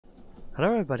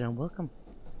Hello everybody and welcome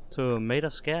to Maid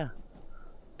of Sker.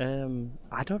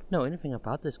 I don't know anything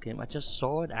about this game. I just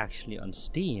saw it actually on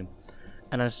Steam,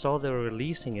 and I saw they were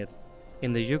releasing it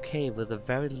in the UK with a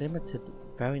very limited,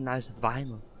 very nice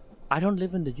vinyl. I don't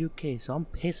live in the UK, so I'm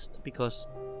pissed because,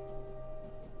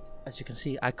 as you can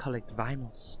see, I collect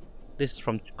vinyls. This is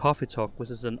from Coffee Talk, which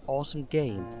is an awesome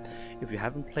game. If you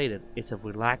haven't played it, it's a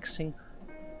relaxing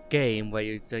game where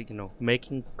you're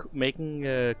making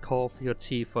coffee or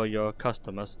tea for your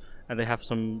customers, and they have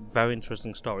some very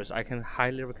interesting stories. I can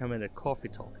highly recommend it. Coffee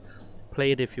Talk.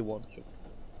 Play it if you want to.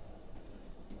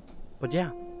 But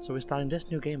yeah, so we're starting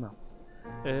this new game up.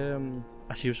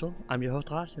 As usual, I'm your host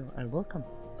Ratio, and welcome.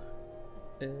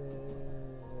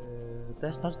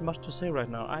 There's not much to say right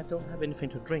now. I don't have anything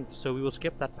to drink, so we will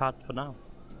skip that part for now.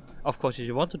 Of course, if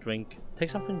you want to drink,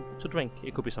 take something to drink.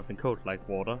 It could be something cold, like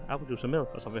water. I would do some milk,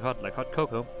 or something hot, like hot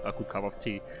cocoa, a good cup of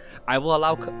tea. I will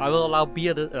allow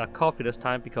beer, coffee this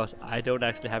time, because I don't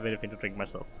actually have anything to drink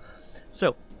myself.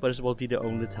 So, but this will be the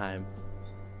only time.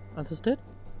 Understood?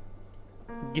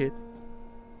 Good.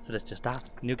 So let's just start.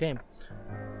 New game.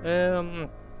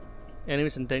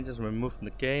 Enemies and dangers removed from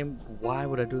the game. Why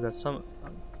would I do that?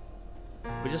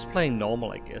 We're just playing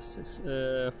normal, I guess.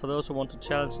 For those who want a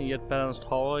challenging yet balanced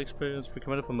horror experience,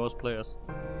 recommended for most players.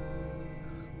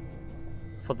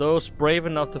 For those brave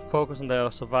enough to focus on their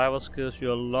survival skills,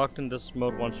 you are locked in this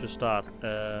mode once you start.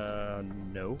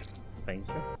 No, thank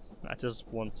you. I just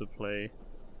want to play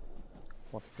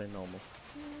normal.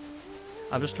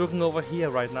 I'm just looking over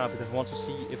here right now because I want to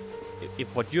see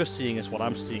if what you're seeing is what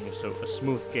I'm seeing. So a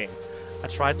smooth game. I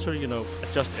tried to,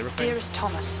 adjust everything. Dearest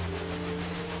Thomas.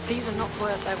 These are not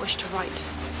words I wish to write.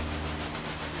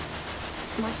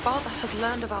 My father has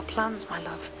learned of our plans, my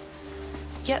love.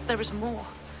 Yet there is more,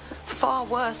 far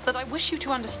worse, that I wish you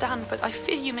to understand, but I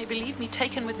fear you may believe me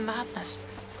taken with madness.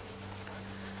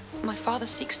 My father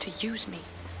seeks to use me,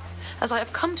 as I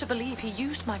have come to believe he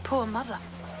used my poor mother.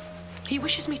 He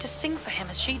wishes me to sing for him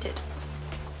as she did,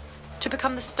 to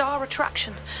become the star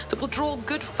attraction that will draw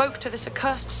good folk to this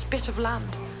accursed spit of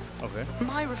land. Okay.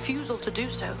 My refusal to do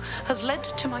so has led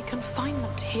to my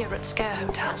confinement here at Sker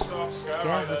Hotel.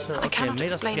 Sker Hotel. I cannot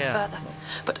explain Sker. further,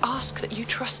 but ask that you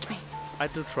trust me. I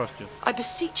do trust you. I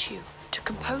beseech you to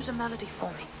compose a melody for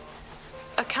me,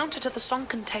 a counter to the song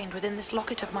contained within this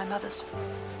locket of my mother's.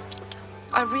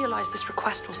 I realize this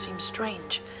request will seem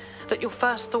strange, that your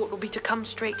first thought will be to come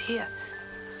straight here,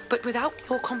 but without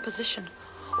your composition,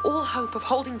 all hope of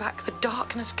holding back the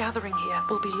darkness gathering here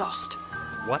will be lost.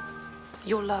 What?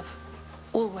 Your love,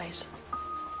 always,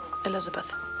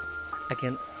 Elizabeth.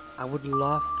 Again, I would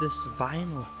love this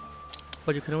vinyl,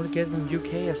 but you can only get it in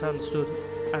UK, as I understood,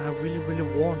 and I really, really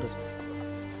want it.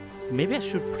 Maybe I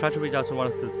should try to reach out to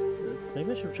one of the.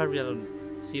 Maybe I should try to reach out and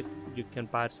see if you can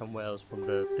buy it somewhere else from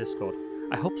the Discord.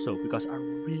 I hope so, because I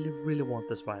really, really want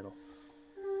this vinyl.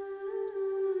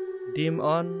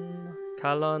 Dimon,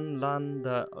 Kalon,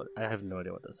 Landa. I have no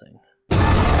idea what they're saying.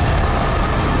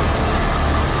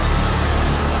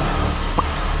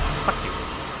 Fuck you.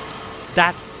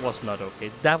 That was not okay.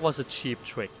 That was a cheap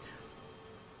trick.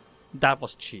 That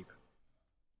was cheap.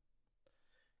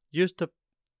 Use the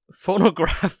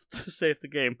phonograph to save the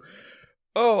game.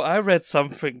 Oh, I read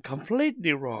something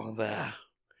completely wrong there.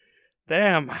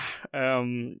 Damn.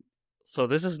 So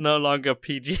this is no longer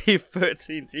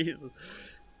PG-13. Jesus.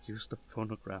 Use the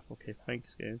phonograph. Okay,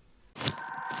 thanks, game.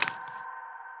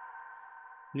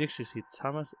 Next you see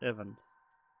Thomas Evans.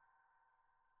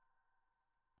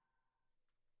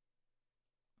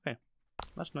 Okay,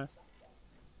 that's nice.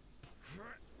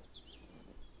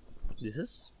 This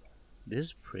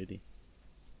is pretty.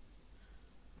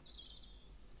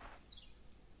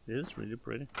 This is really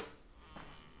pretty.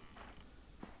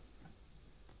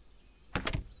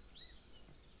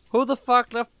 Who the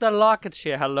fuck left the locket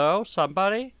here? Hello?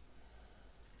 Somebody?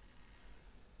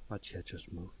 My chair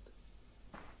just moved.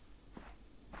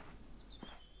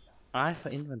 I for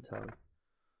inventory.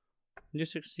 You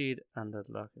succeed and that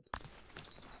locket.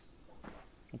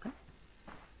 Okay.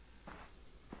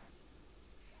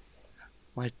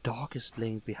 My dog is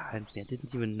laying behind me. I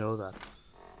didn't even know that.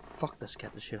 Fuck, that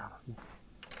scared the shit out of me.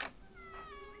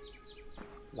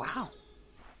 Wow.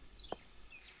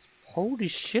 Holy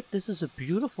shit, this is a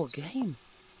beautiful game.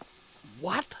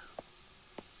 What?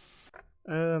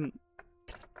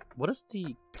 What is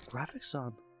the graphics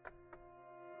on?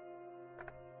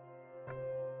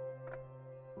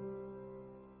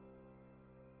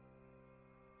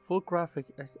 Full graphic.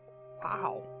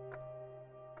 Wow.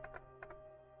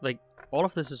 Like, all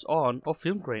of this is on. Oh,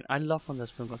 film grain. I love when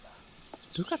there's film grain.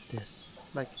 Look at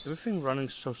this. Like, everything running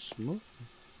so smooth.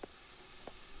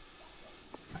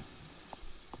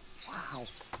 Wow. Wow.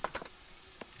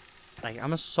 Like,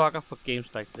 I'm a sucker for games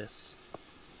like this.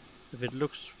 If it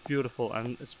looks beautiful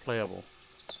and it's playable.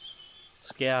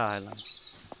 Sker Island.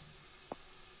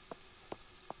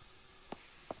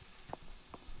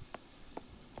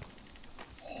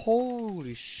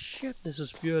 Holy shit, this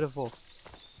is beautiful.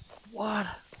 What?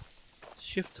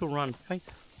 Shift to run.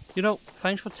 You know,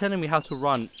 thanks for telling me how to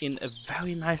run in a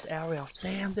very nice area.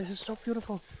 Damn, this is so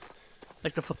beautiful.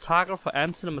 Like, the photographer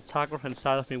and cinematographer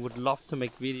inside of me would love to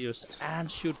make videos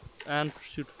and shoot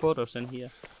photos in here.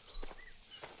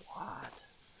 What?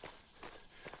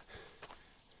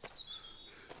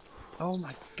 Oh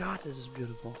my god, this is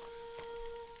beautiful.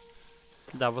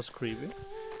 That was creepy.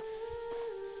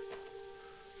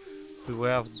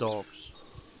 Beware of dogs.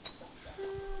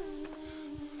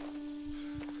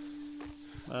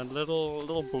 A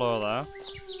little blur there,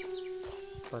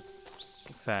 but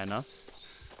fair enough.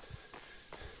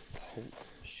 Oh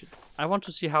shit! I want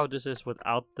to see how this is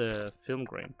without the film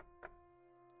grain,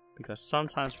 because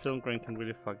sometimes film grain can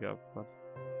really fuck you up. But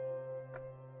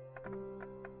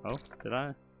oh, did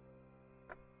I?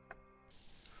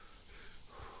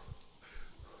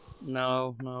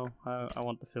 No, I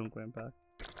want the film grain back.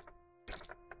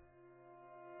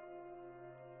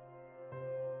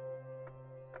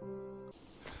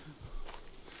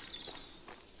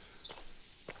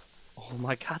 Oh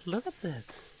my god, look at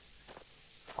this!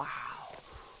 Wow,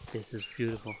 this is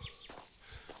beautiful.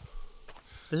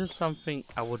 This is something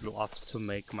I would love to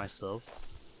make myself.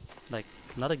 Like,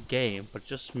 not a game, but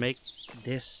just make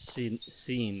this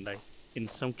scene like in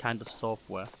some kind of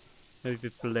software. Maybe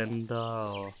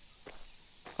Blender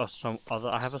or some other.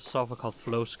 I have a software called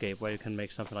Flowscape where you can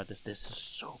make something like this. This is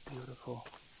so beautiful.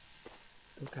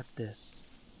 Look at this.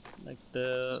 Like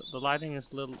the lighting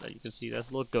is a little. You can see there's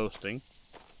a little ghosting.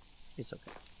 It's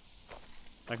okay.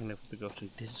 I can live with the ghosting.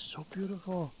 This is so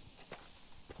beautiful.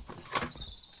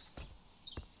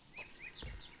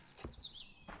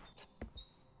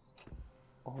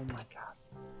 Oh my god.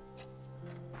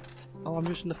 Oh, I'm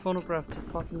using the phonograph to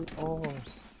fucking. Oh.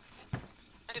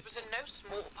 And it was in no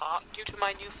small part due to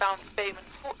my newfound fame and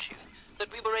fortune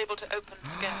that we were able to open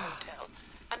Sker Hotel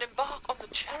and embark on the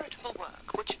charitable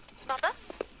work which... Mother?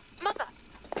 Mother!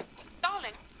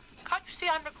 Darling, can't you see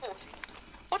I'm recording?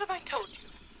 What have I told you?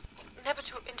 Never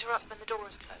to interrupt when the door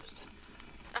is closed.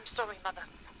 I'm sorry, Mother.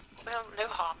 Well, no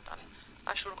harm done.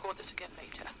 I shall record this again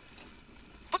later.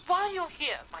 But while you're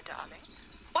here, my darling,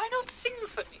 why not sing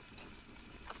for me?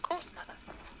 Of course, Mother.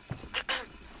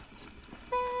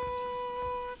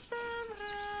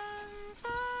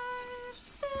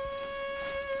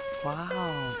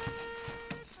 Wow.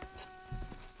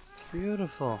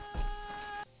 Beautiful.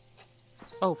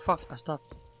 Oh fuck, I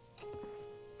stopped.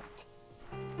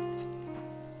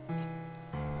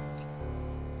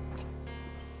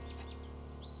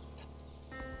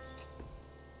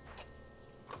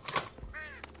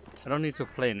 I don't need to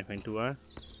play anything, do I?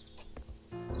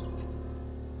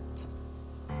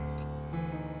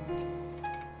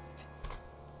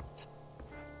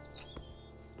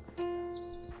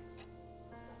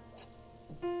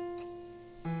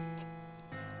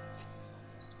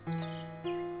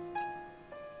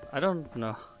 I don't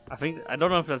know. I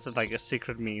don't know if that's like a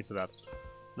secret meaning to that.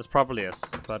 This probably is,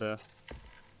 but wow.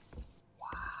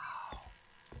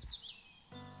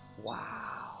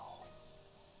 Wow.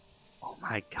 Oh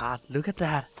my god, look at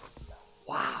that.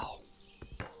 Wow.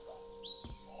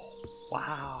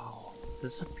 Wow.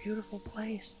 This is a beautiful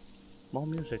place. More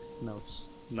music notes.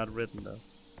 Not written though.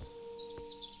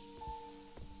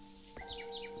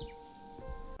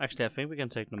 Actually, I think we can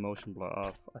take the motion blur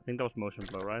off. I think that was motion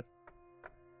blur, right?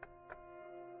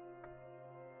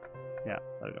 Yeah,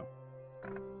 there we go.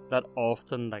 That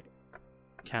often, like,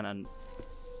 can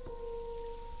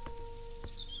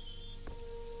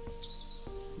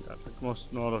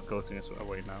most no other ghosting is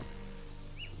away now.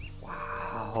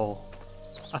 Wow.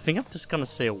 I think I'm just gonna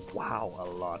say wow a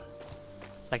lot.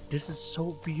 Like, this is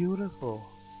so beautiful.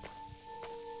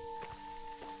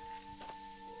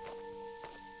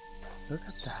 Look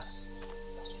at that.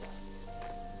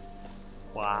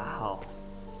 Wow.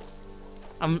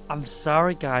 I'm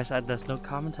sorry guys, there's no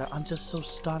commentary. I'm just so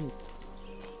stunned.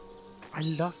 I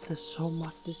love this so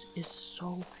much. This is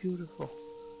so beautiful.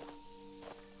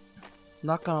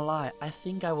 Not gonna lie, I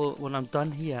think I will, when I'm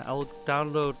done here, I will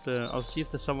download, I'll see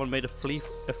if there's someone made a free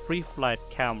flight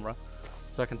camera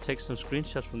so I can take some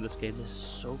screenshots from this game. This is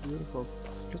so beautiful.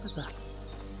 Look at that.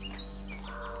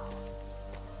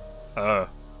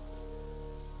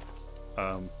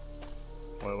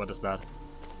 What is that?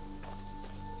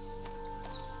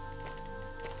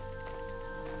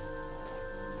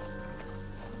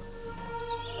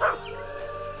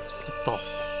 What the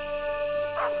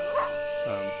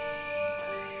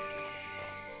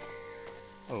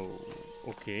Oh,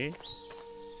 okay.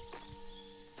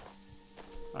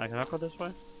 I cannot go this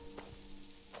way?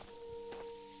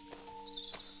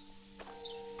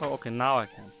 Oh, okay, now I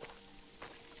can.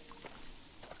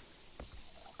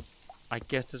 I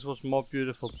guess this was more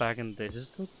beautiful back in the days. It's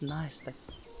still nice, like,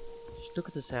 just look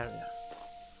at this area.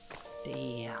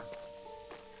 Damn.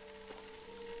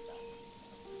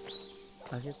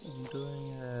 I guess I'm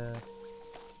doing,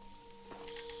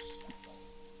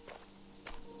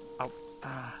 Ow.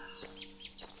 Ah.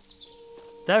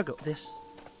 There we go, this.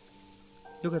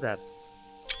 Look at that.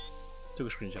 Took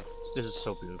a screenshot. This is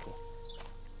so beautiful.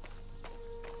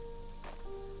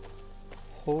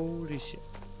 Holy shit.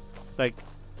 Like,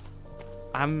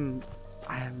 I'm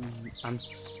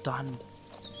stunned.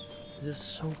 This is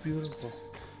so beautiful.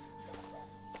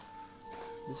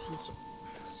 This is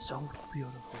so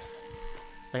beautiful.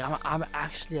 Like, I'm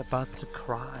actually about to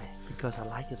cry because I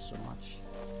like it so much.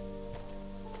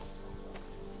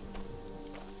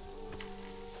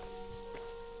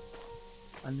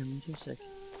 And the music.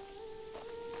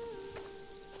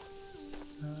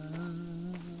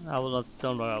 I will not.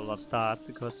 Don't worry, I will not start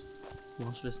because I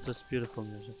want to listen to this beautiful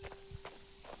music.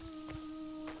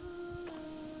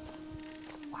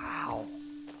 Wow!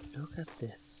 Look at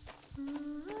this.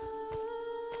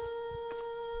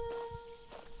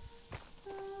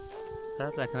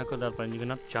 Sadly, I cannot go that way. You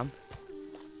cannot jump.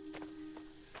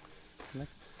 Can I?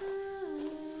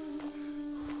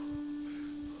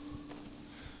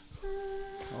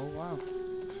 Oh wow!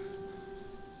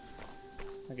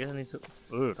 I guess I need to.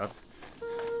 Oh, that.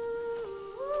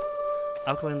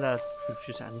 I'll go in that in the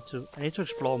future. I need to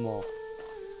explore more.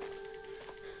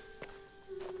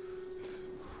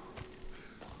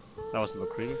 That was a little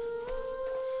creepy.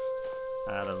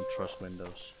 I don't trust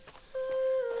windows.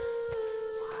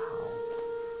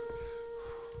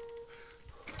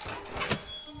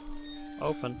 Wow.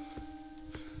 Open.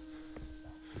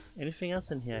 Anything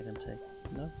else in here I can take?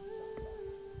 No?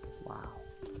 Wow.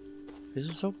 This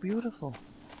is so beautiful.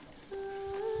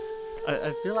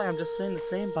 I feel like I'm just saying the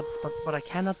same, but I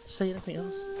cannot say anything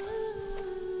else.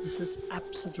 This is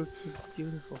absolutely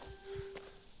beautiful.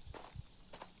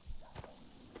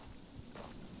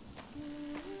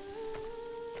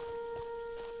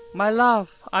 My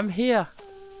love, I'm here.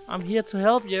 I'm here to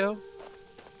help you.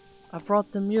 I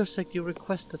brought the music you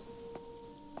requested.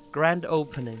 Grand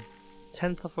opening,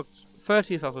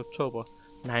 30th of October,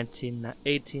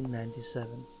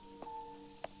 1897.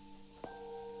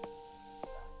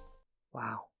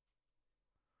 Wow.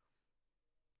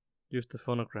 Use the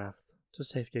phonograph to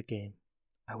save your game.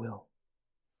 I will.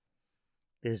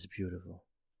 This is beautiful.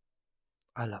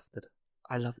 I loved it.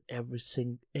 I loved every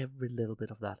little bit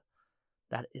of that.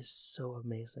 That is so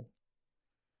amazing.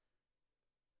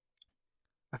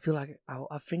 I feel like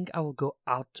I think I will go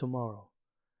out tomorrow.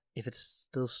 If it's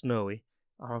still snowy,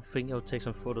 I think I'll take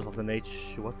some photos of the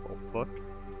nature. What the fuck?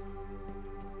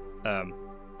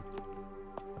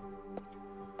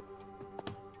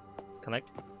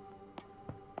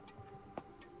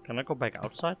 Can I go back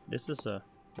outside? This is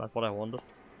like what I wanted.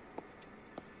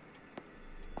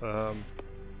 Oh,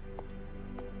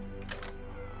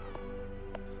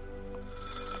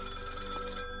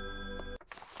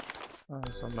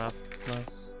 there's a map.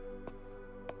 Nice.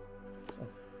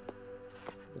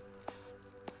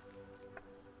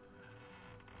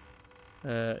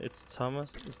 It's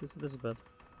Thomas. Is this Elizabeth?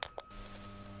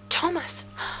 Thomas!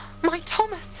 My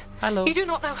Thomas! Hello. You do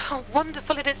not know how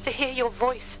wonderful it is to hear your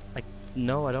voice.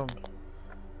 No, I don't.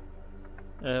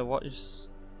 What is...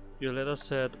 Your letter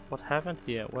said, what happened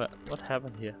here? What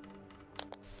happened here?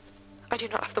 I do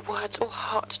not have the words or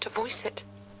heart to voice it.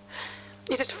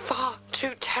 It is far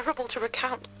too terrible to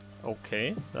recount.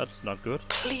 Okay, that's not good.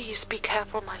 Please be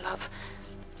careful, my love.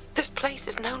 This place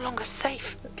is no longer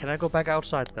safe. Can I go back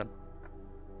outside then?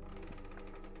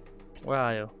 Where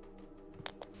are you?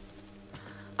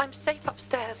 I'm safe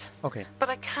upstairs. Okay. But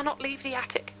I cannot leave the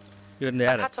attic. You're in the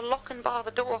I've attic. had to lock and bar the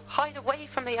door, hide away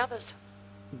from the others.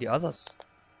 The others?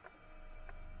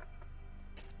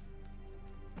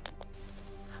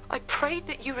 I prayed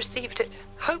that you received it,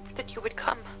 hoped that you would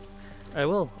come. I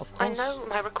will, of course. I know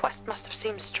my request must have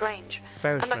seemed strange.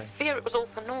 Very and strange. I fear it was all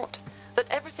for naught. That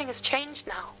everything has changed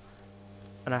now.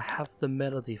 And I have the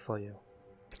melody for you.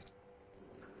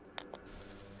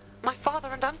 My father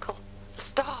and uncle, the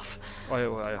staff,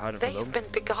 I hide it they from have them.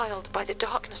 been beguiled by the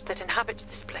darkness that inhabits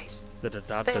this place. The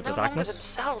They are no longer darkness?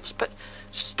 themselves, but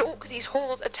stalk these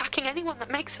halls, attacking anyone that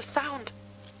makes a sound.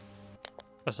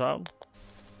 A sound?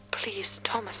 Please,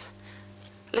 Thomas,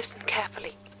 listen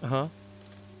carefully. Uh-huh.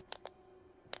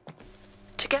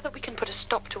 Together we can put a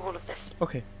stop to all of this.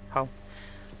 Okay, how?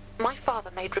 My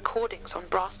father made recordings on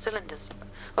brass cylinders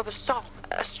of a song,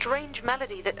 a strange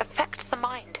melody that affects the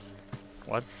mind.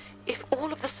 What? If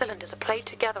all of the cylinders are played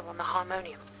together on the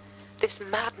harmonium, this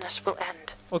madness will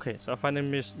end. Okay, so I find the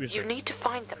music. You need to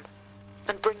find them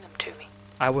and bring them to me.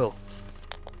 I will.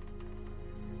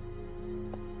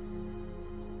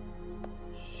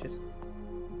 Shit.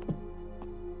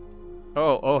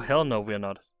 Oh, hell no, we are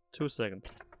not. 2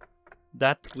 seconds.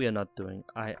 That we are not doing.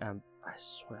 I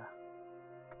swear.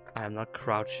 I am not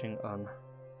crouching on...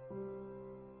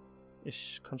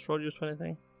 Is control used for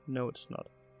anything? No, it's not.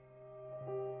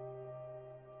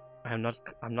 I'm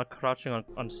not crouching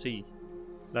on C.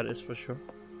 That is for sure.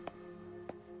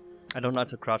 I don't like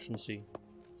to crouch on C.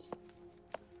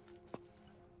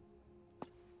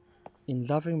 In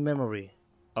loving memory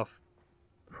of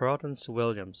Prudence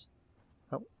Williams,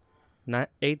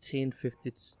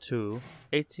 1852 to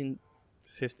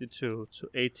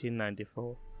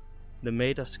 1894, the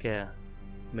Maid of Sker,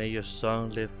 may your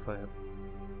song live forever.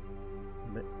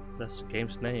 That's the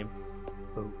game's name.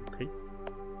 Okay.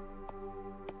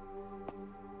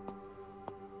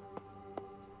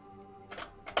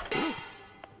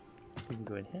 We can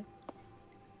go in here.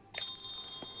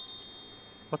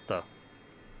 What the?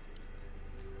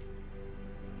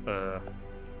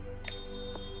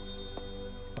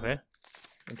 Okay.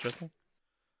 Interesting.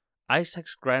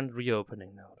 Isaac's grand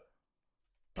reopening note.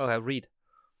 Oh, I read.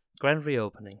 Grand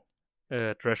reopening.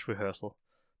 Dress rehearsal.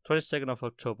 22nd of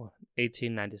October,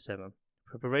 1897.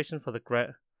 Preparation for the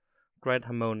Grand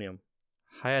Harmonium.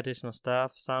 Hire additional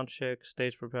staff, sound check,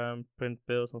 stage preparation, print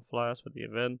bills and flyers for the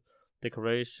event,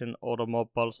 decoration, order more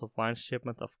bottles of wine,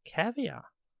 shipment of caviar.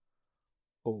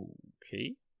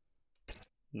 Okay.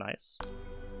 Nice.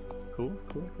 Cool.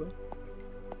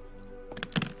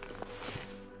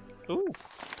 Ooh.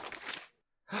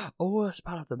 Oh, it's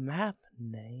part of the map.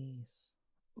 Nice.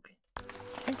 Okay.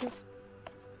 Thank you.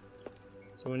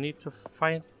 So we need to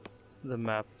find the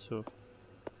map too.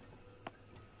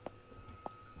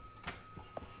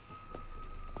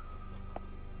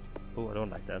 Oh, I don't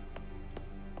like that.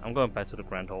 I'm going back to the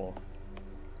Grand Hall.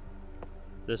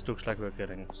 This looks like we're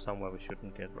getting somewhere we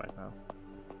shouldn't get right now.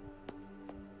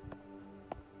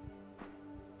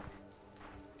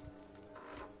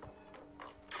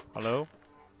 Hello?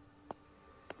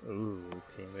 Ooh,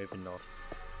 okay, maybe not.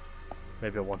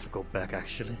 Maybe I want to go back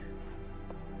actually.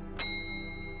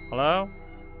 Hello?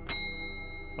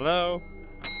 Hello?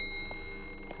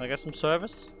 Can I get some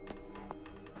service?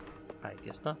 I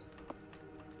guess not.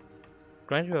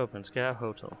 Grand reopen, Sker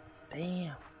Hotel.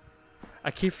 Damn.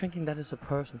 I keep thinking that is a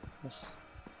person.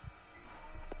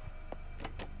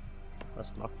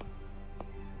 That's locked.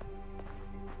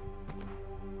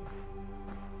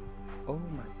 Oh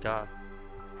my god.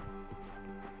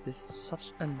 This is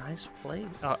such a nice place.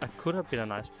 Oh, it could have been a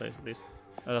nice place at least.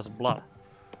 Oh, there's blood.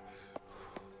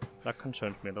 That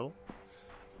concerns me a little.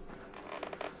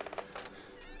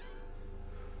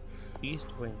 East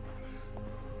wing.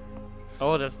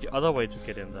 Oh, that's the other way to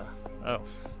get in there. Oh.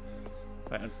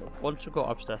 Right, I want to go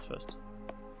upstairs first.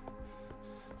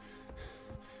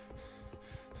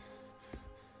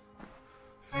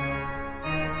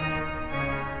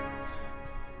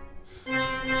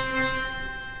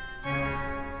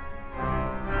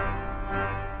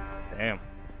 Damn.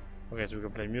 Okay, so we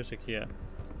can play music here.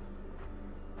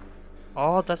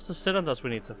 Oh, that's the cylinders we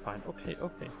need to find. Okay,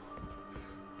 okay.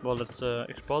 Well, let's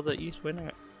explore the east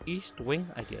wing,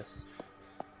 I guess.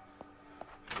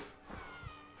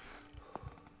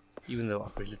 Even though I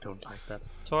really don't like that.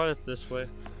 Toilets this way.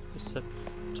 Is that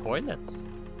toilets?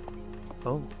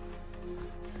 Oh.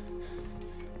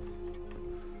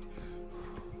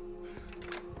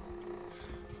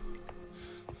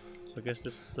 So I guess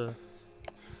this is the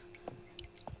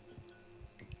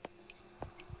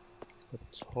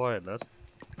toilet.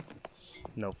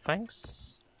 No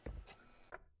thanks.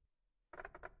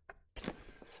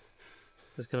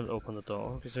 This cannot open the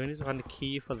door. Okay, so we need to find the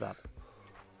key for that.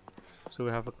 So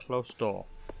we have a closed door.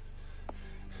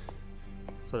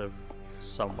 Sort of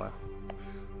somewhere.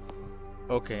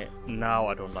 Okay, now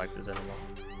I don't like this anymore.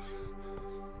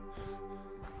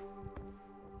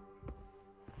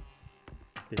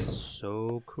 This is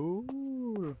so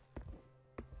cool.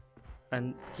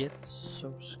 And yet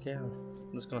so scary.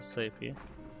 I'm just gonna save here.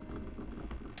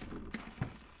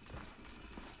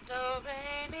 Do,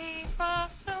 re, mi, fa,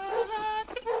 sol, la,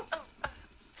 ti.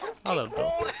 Hello,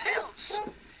 All hells!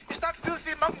 Is that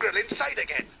filthy mongrel inside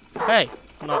again? Hey!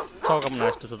 No, talk up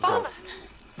nice to the door. Father,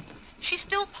 she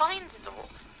still pines is all.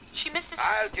 She misses...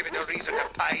 I'll give it a reason to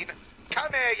pine.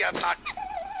 Come here, you mutt!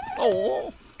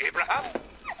 Oh! Abraham!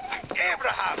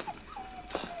 Abraham!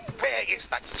 Where is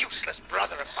that useless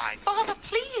brother of mine? Father,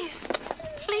 please!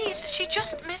 Please, she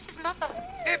just misses Mother.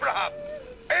 Abraham!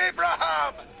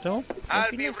 Abraham! Don't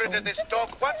I'll be rid of this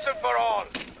dog once and for all.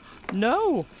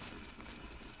 No!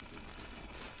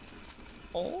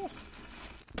 Oh.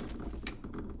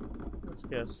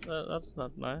 That's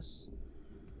not nice.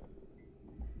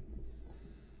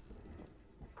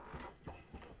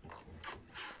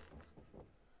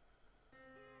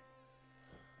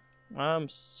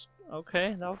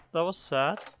 Okay, that was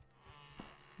sad.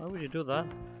 Why would you do that?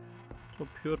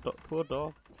 To a poor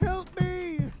dog. Help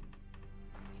me!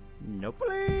 Nope.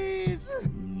 Please!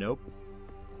 Nope.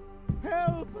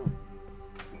 Help!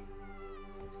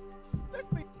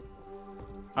 Let me...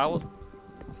 I was...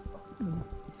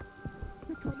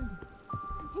 They're coming!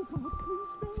 Oh God,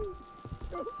 please,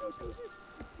 no!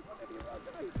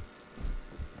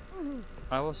 No,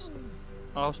 no, no!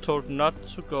 I was told not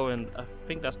to go in. I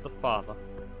think that's the father.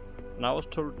 And I was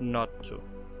told not to.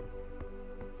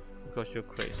 Because you're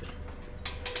crazy.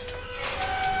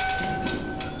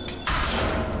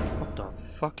 What the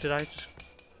fuck did I just...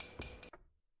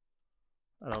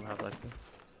 I don't have that thing.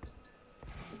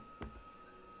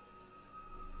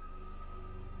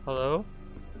 Hello?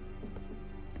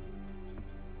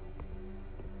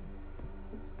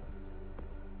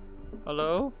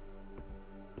 Hello?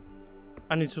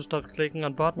 I need to stop clicking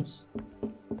on buttons.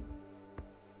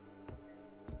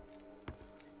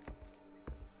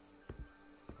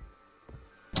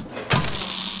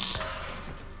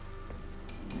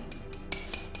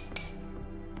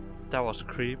 That was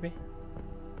creepy.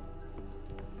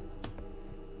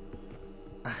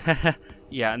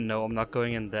 Yeah, no, I'm not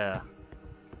going in there.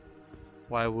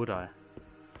 Why would I?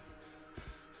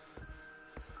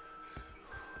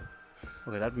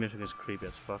 Okay, that music is creepy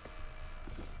as fuck.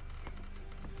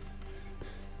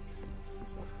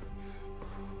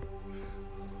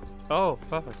 Oh,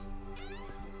 perfect.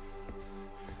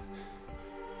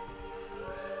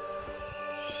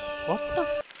 What the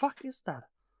fuck is that?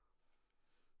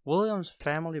 William's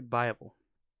Family Bible.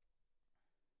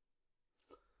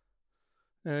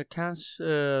 Can't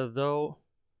though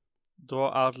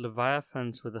draw out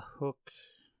leviathans with a hook.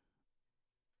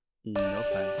 No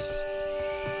thanks.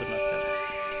 Good luck, guys.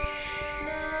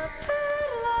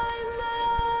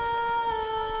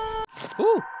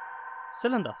 Ooh!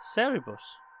 Cylinder,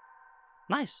 Cerebus.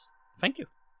 Nice, thank you.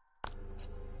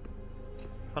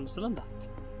 Found a cylinder.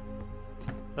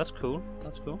 That's cool,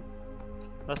 that's cool.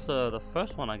 That's the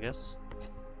first one, I guess.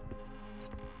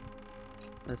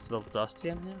 It's a little dusty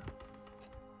in here.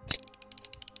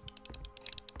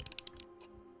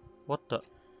 What the?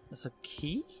 There's a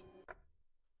key?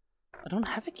 I don't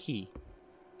have a key.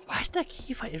 Why is there a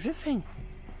key for everything?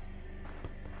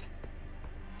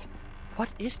 What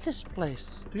is this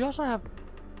place? Do you also have...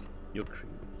 You're creepy.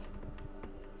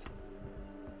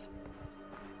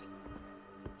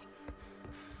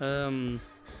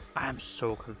 I'm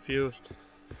so confused.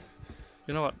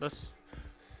 You know what? Let's...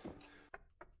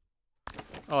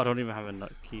 Oh, I don't even have a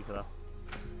key for that.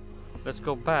 Let's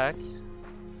go back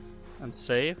and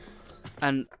save.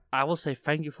 And I will say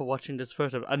thank you for watching this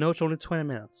first episode. I know it's only 20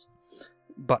 minutes,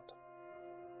 but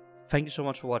thank you so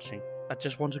much for watching. I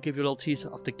just want to give you a little teaser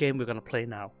of the game we're gonna play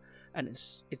now, and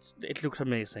it looks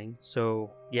amazing.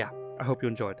 So yeah, I hope you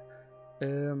enjoyed.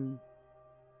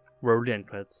 Roll the end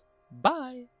credits.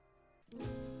 Bye.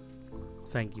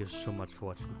 Thank you so much for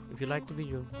watching. If you liked the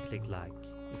video, click like.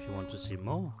 If you want to see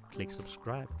more, click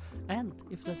subscribe. And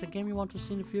if there's a game you want to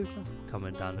see in the future,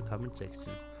 comment down in the comment section.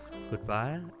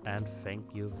 Goodbye, and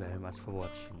thank you very much for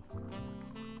watching.